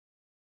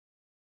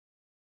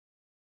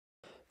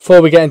Before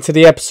we get into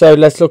the episode,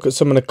 let's look at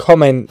some of the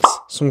comments.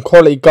 Some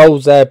quality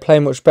goals there,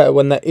 playing much better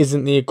when there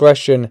isn't the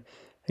aggression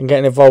and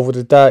getting involved with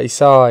the dirty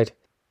side.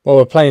 Well,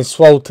 we're playing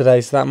Swole today,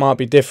 so that might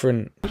be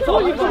different.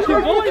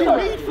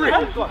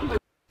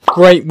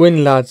 Great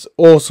win, lads.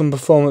 Awesome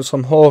performance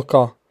from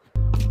Hawker.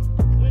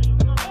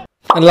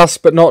 And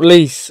last but not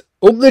least,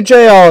 up the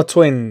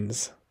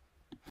JRtwins.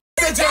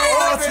 The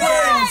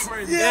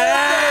JRtwins!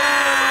 Yeah!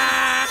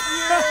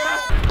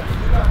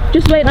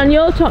 Just waiting on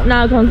your top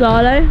now,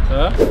 Gonzalo.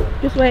 Huh?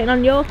 Just waiting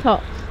on your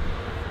top.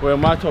 Well,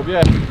 my top,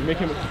 yeah. We're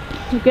going to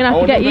have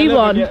to get you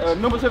one.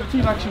 Number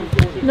 17,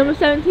 actually. Number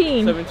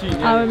 17? 17,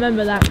 yeah. I'll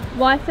remember that.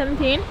 Why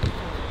 17?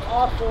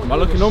 My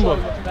lucky number.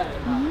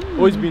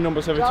 Always been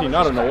number 17.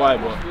 I don't know why,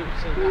 but...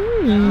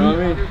 You know what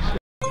I mean?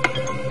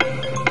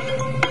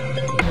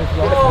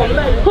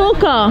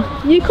 Hawker,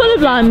 you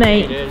colourblind,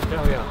 mate.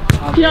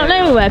 Do you not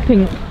know we wear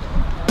pink?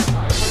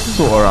 It's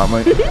all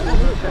alright, mate.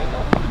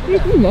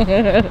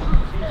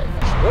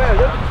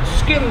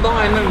 Skin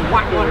behind them,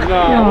 whack one.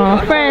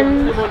 Aw,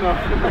 friends.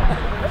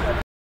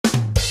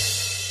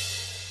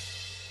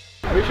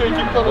 Are you sure you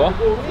keep colour?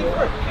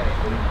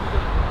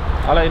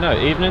 I'll let you know.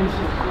 Evenings?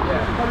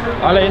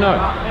 I'll let you know.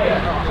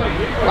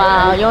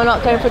 Wow, you're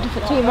not going for a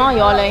different team, are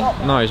you, Ollie?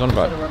 No, he's on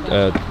about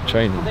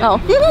training. Oh,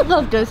 I was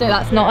going to say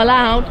that's not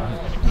allowed.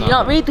 No. You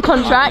don't read the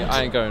contract.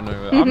 I ain't going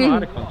nowhere. I've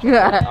not had a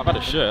contract. I've had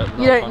a shirt.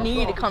 You don't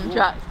need a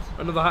contract.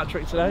 Another hat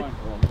trick today.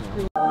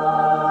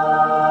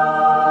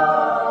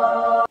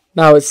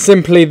 Now, it's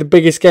simply the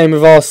biggest game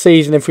of our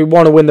season. If we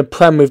want to win the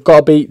Prem, we've got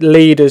to beat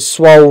leaders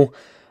Swole.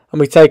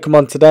 And we take them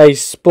on today.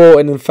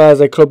 Sporting and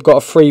Thursday Club got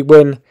a free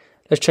win.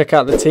 Let's check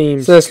out the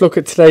teams. So let's look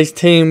at today's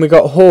team. We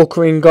got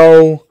Hawker in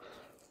goal.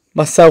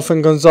 Myself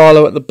and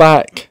Gonzalo at the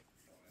back.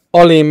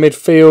 Ollie in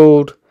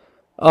midfield.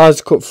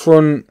 Isaac up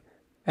front.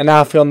 And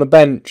Alfie on the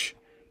bench.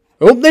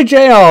 Up the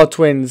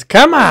JRtwins.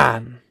 Come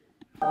on.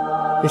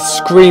 He's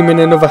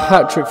screaming another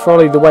hat-trick for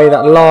Ollie, the way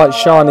that light's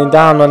shining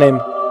down on him.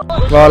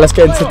 Right, let's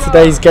get into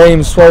today's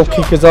game. Swole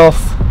kick us off.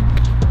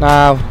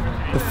 Now,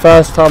 the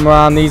first time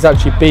around, these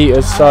actually beat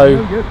us. So,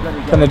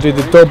 can they do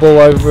the double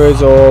over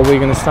us, or are we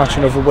going to snatch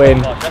another win?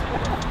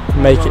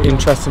 Make it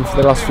interesting for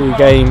the last few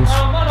games.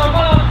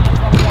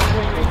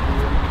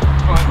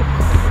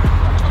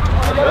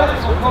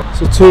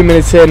 So 2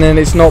 minutes in, and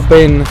it's not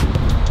been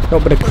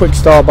a quick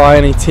start by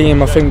any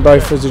team. I think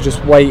both of us are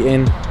just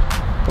waiting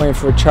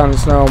for a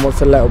chance now and wants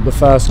to let up the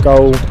first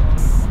goal.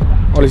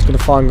 Ollie's going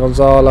to find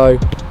Gonzalo.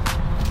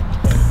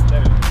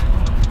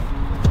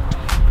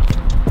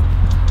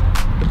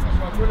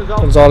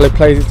 Gonzalo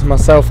plays it to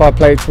myself, I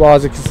play it to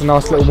Isaac. It's a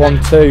nice little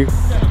 1-2.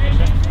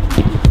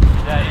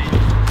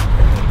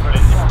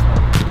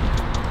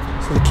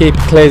 So the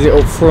keeper clears it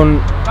up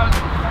front.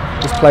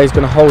 This player's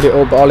going to hold it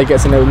up, but Ollie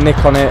gets a little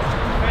nick on it.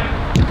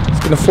 It's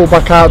going to fall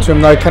back out to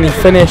him though. Can he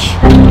finish?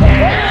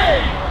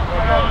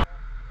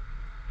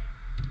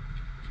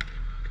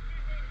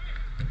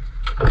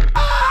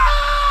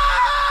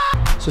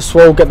 So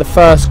Swole get the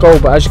first goal,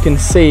 but as you can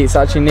see, it's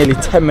actually nearly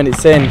 10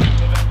 minutes in.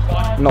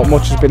 Not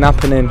much has been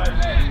happening.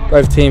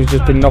 Both teams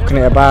just been knocking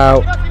it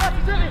about.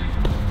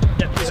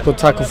 It's a good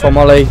tackle from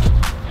Ollie.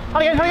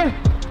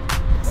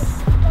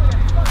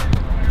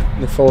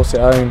 They force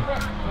it home.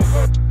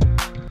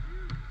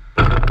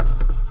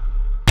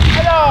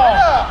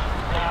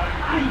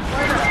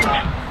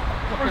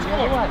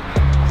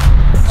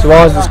 So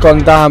Isaac's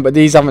gone down, but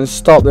these haven't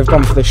stopped. They've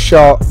gone for the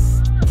shot.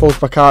 Falls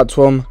back out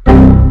to him.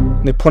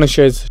 And he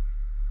punishes.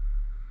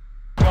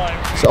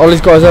 So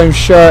Ollie's got his own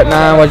shirt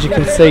now, as you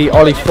can see.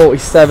 Ollie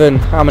 47.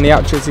 How many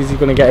hat-tricks is he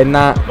going to get in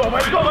that?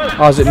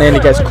 Isaac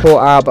nearly gets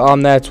caught out, but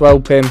I'm there to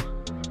help him.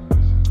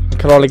 And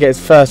can Ollie get his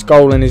first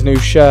goal in his new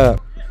shirt?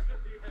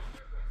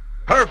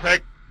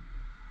 Perfect.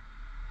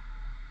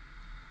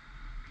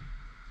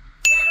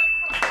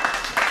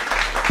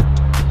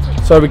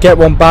 So we get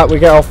one back. We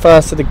get our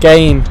first of the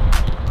game.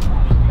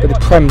 But the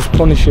Prem's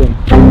punishing.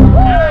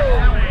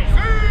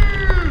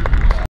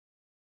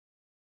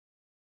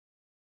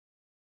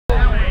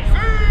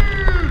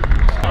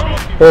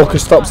 Hawker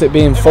stops it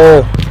being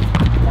 4.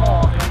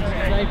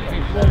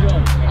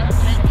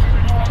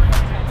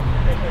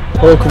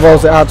 Hawker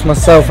rolls it out to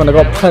myself, and I've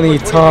got plenty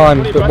of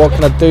time, but what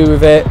can I do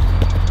with it?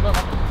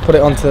 Put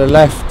it onto the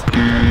left.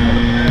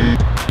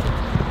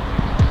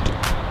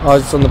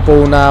 Isaac's on the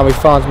ball now. He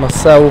finds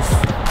myself.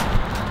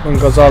 When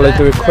Gonzalo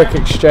do a quick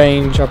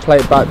exchange, I play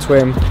it back to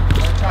him.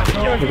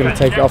 We're going to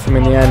take it off him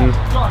in the end.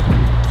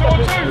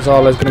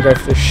 Gonzalo's going to go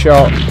for the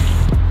shot.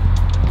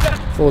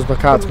 Falls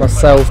back out to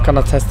myself. Can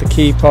I test the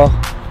keeper?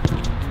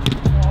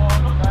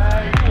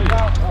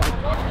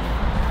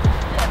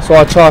 So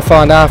I try to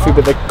find Alfie,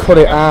 but they cut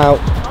it out.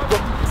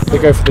 They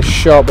go for the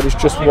shot, but it's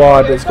just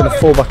wide. But it's going to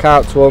fall back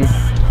out to them.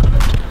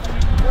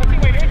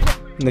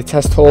 And they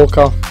test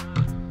Hawker.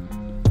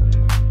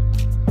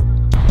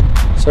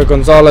 So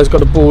Gonzalo's got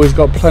the ball. He's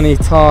got plenty of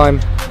time.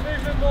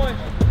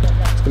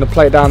 He's going to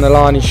play it down the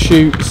line. He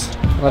shoots.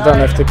 And I don't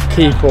know if the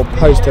keeper or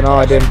post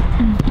denied him.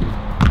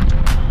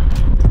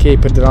 The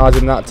keeper denied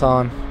him that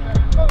time.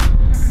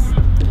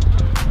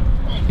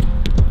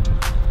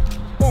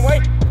 Come on,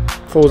 wait.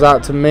 falls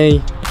out to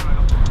me.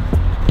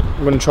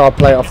 I'm going to try to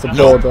play it off the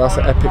board, but that's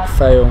an epic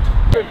fail.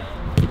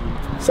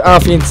 So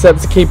Alfie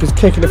intercepts the keeper's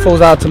kick and it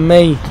falls out to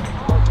me.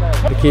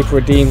 The keeper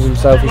redeems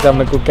himself, he's having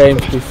a good game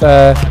to be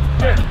fair.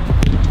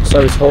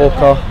 So is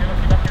Hawker.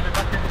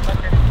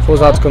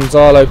 Falls out to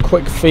Gonzalo,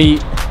 quick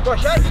feet.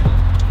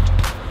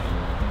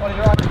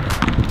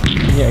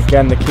 And yet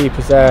again the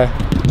keeper's there.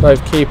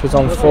 Both keepers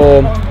on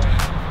form.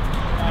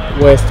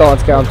 We're starting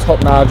to get on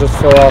top now just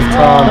for half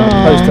time. And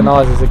Post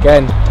denies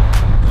again.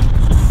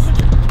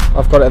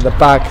 I've got it at the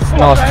back, it's a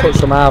nice touch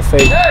from Alfie.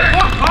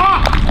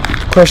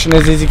 The question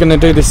is he going to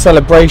do this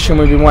celebration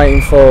we've been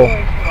waiting for?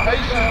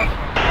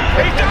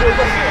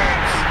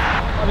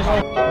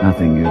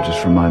 Nothing, you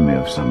just remind me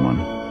of someone.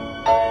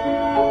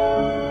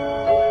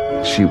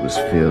 She was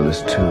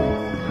fearless too,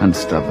 and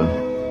stubborn.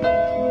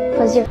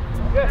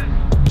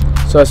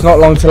 So it's not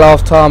long till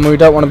half time, we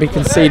don't want to be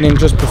conceding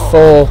just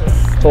before.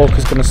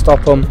 Hawker's going to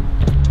stop them.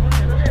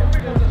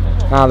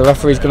 Now the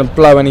referee's going to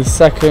blow any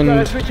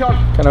second.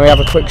 Can we have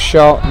a quick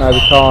shot? No, we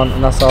can't,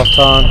 and that's half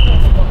time.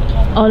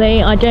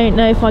 Ollie, I don't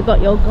know if I got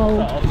your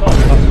goal.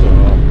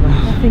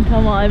 I think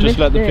I might have missed it. Just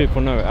let the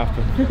people know it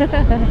happened.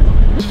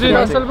 Did you do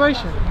that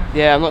celebration?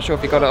 Yeah, I'm not sure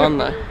if you got it on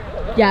though.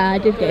 Yeah, I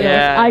did get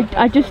yours.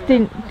 I just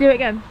didn't do it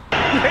again.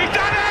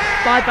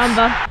 Bye,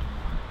 Bamba.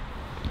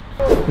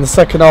 And the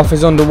second half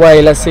is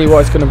underway. Let's see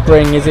what it's going to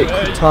bring. Is it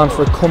time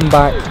for a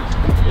comeback?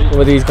 Or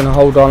whether he's going to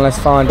hold on? Let's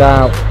find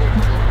out.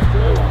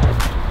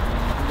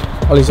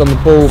 Ollie's on the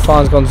ball,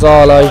 finds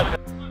Gonzalo.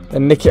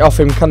 Then nick it off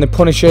him. Can they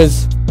punish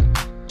us?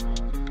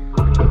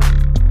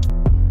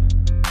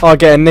 I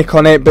get a nick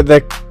on it, but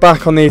they're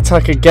back on the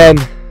attack again.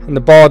 And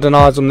the bar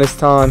denies them this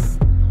time.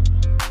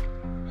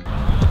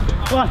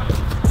 So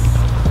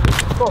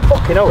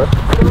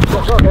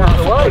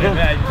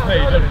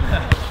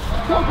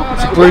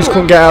Bruce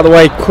couldn't get out of the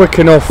way quick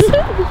enough.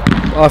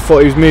 I thought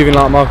he was moving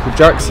like Michael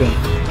Jackson.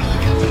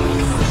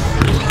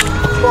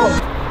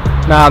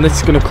 Now this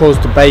is going to cause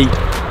debate.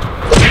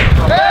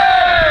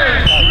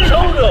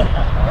 Shoulder!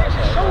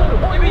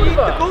 What do you mean?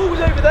 The ball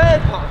was over there.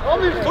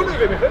 I'm in front of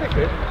him, if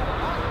anything.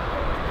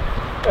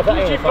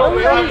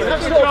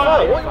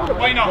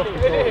 Why not?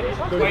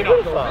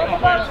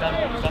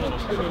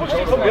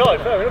 From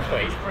behind, fair enough,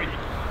 mate.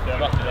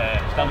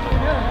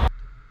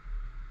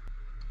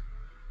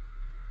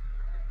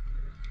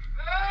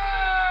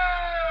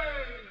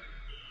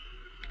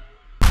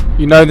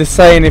 You know the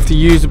saying, if the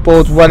user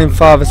board's running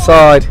farther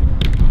side,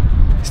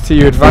 it's to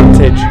your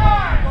advantage.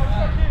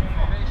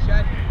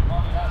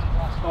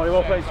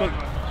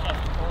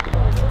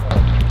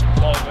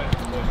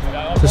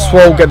 So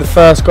Swole get the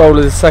first goal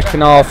of the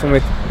second half and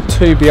we're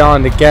 2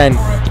 behind again.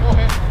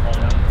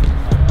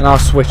 And I'll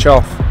switch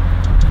off.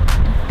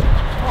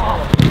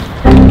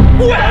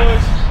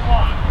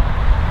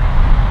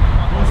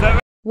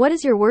 What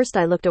is your worst?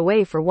 I looked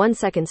away for 1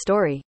 second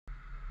story.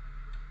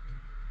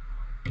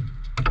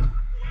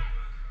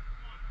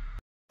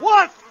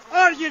 What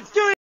are you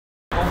doing?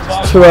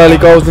 2 early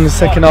goals in the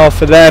second half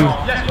for them.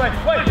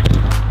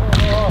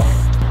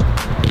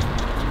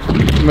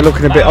 And we're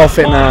looking a bit off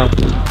it now.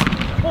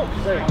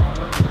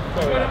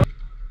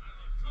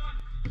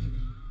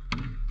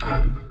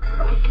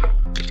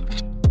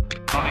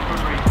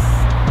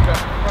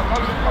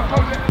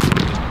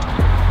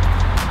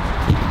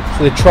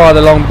 So they try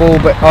the long ball,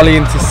 but Ollie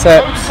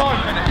intercepts.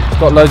 He's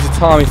got loads of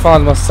time, he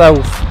finds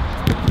myself.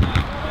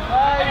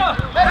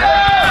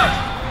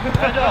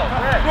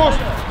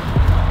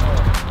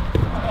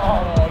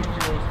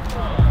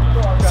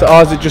 So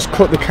Isaac just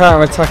cut the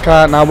counter attack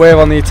out, now we're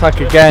on the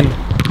attack again.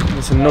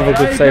 It's another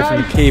good save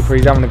from the keeper,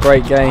 he's having a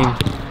great game.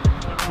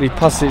 But he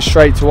passes it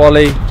straight to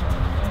Ollie.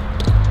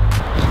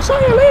 See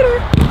you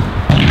later.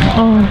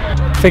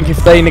 I think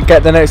if they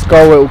get the next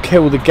goal, it will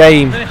kill the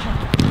game.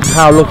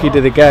 How lucky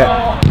did they get?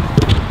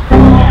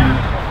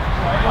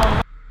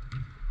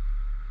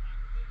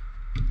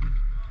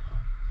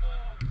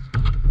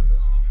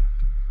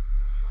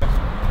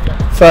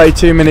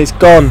 "32 minutes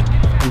gone,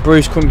 and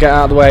Bruce couldn't get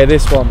out of the way of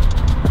this one."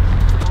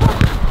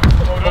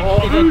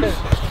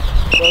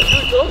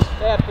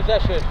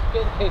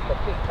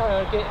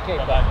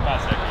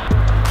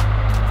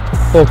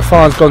 Hawker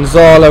finds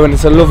Gonzalo and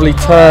it's a lovely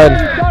turn.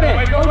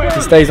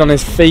 He stays on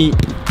his feet.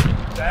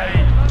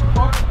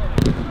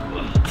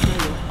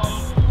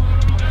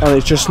 And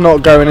it's just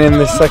not going in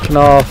the second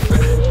half.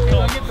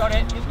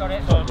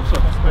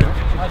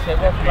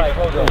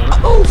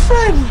 Oh,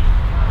 friend!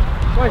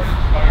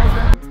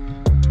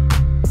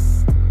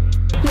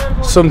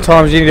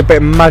 Sometimes you need a bit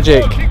of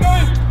magic.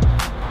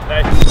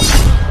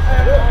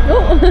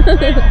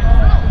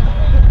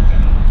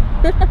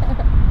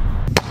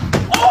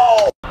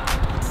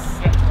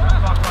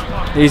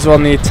 He's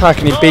on the attack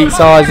and he beats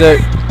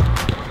Isaac.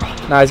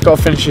 Now he's got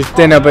to finish his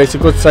dinner, but it's a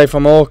good save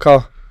from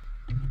Hawker.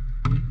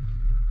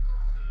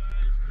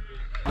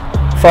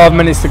 5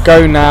 minutes to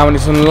go now and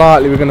it's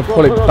unlikely we're going to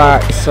pull it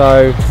back,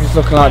 so it's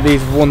looking like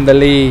these have won the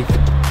league.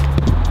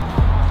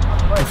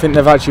 I think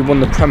they've actually won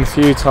the Prem a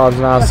few times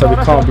now, so we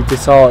can't be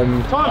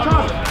disheartened.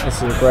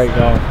 This is a great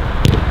goal.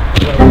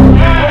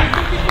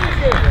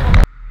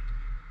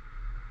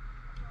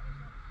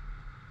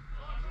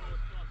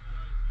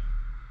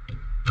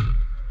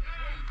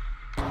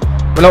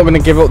 We're not going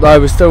to give up though,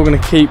 we're still going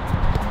to keep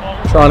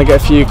trying to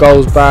get a few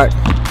goals back.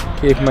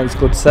 Keeper makes a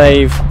good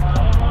save.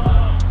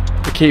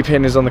 The keep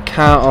hitting is on the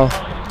counter.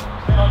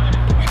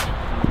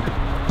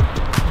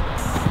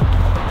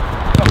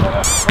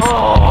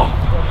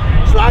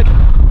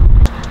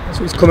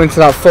 So it's coming to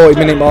that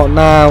 40-minute mark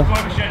now.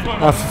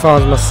 After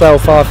finds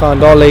myself, I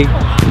found Ollie.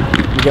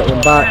 We get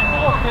one back.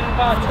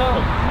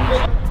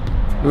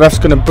 The ref's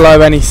going to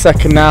blow any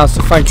second now,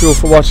 so thank you all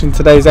for watching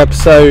today's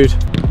episode.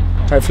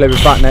 Hopefully we'll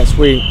be back next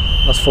week.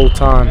 That's full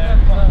time.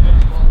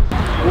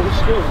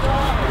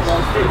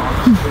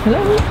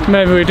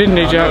 Maybe we didn't,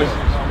 Jack.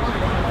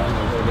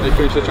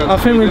 I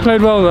think we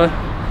played well though.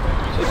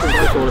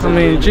 I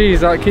mean,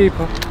 geez, that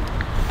keeper.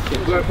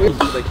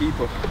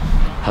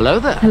 Hello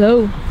there.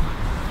 Hello.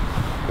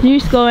 Did you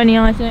score any,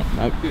 Isaac?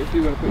 No.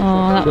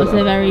 Oh, that was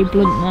a very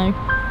blunt no.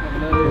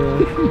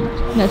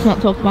 Let's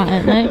not talk about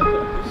it, no.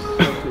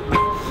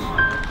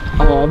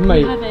 Oh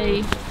mate, Have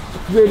a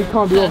really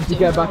can't be bothered to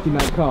get back in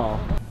that car.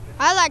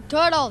 I like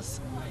turtles.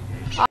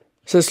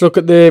 So let's look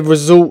at the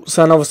results,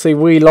 and obviously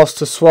we lost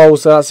to Swole,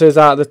 so that's us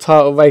out of the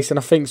title race, and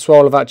I think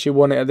Swole have actually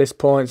won it at this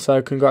point,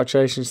 so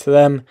congratulations to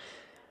them.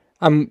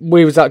 And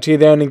we was actually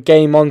the only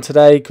game on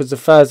today because the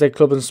Thursday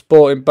Club and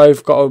Sporting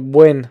both got a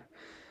win.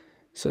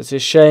 So it's a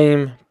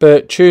shame,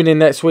 but tune in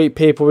next week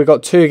people, we've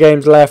got 2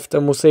 games left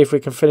and we'll see if we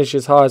can finish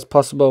as high as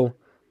possible.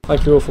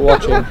 Thank you all for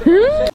watching.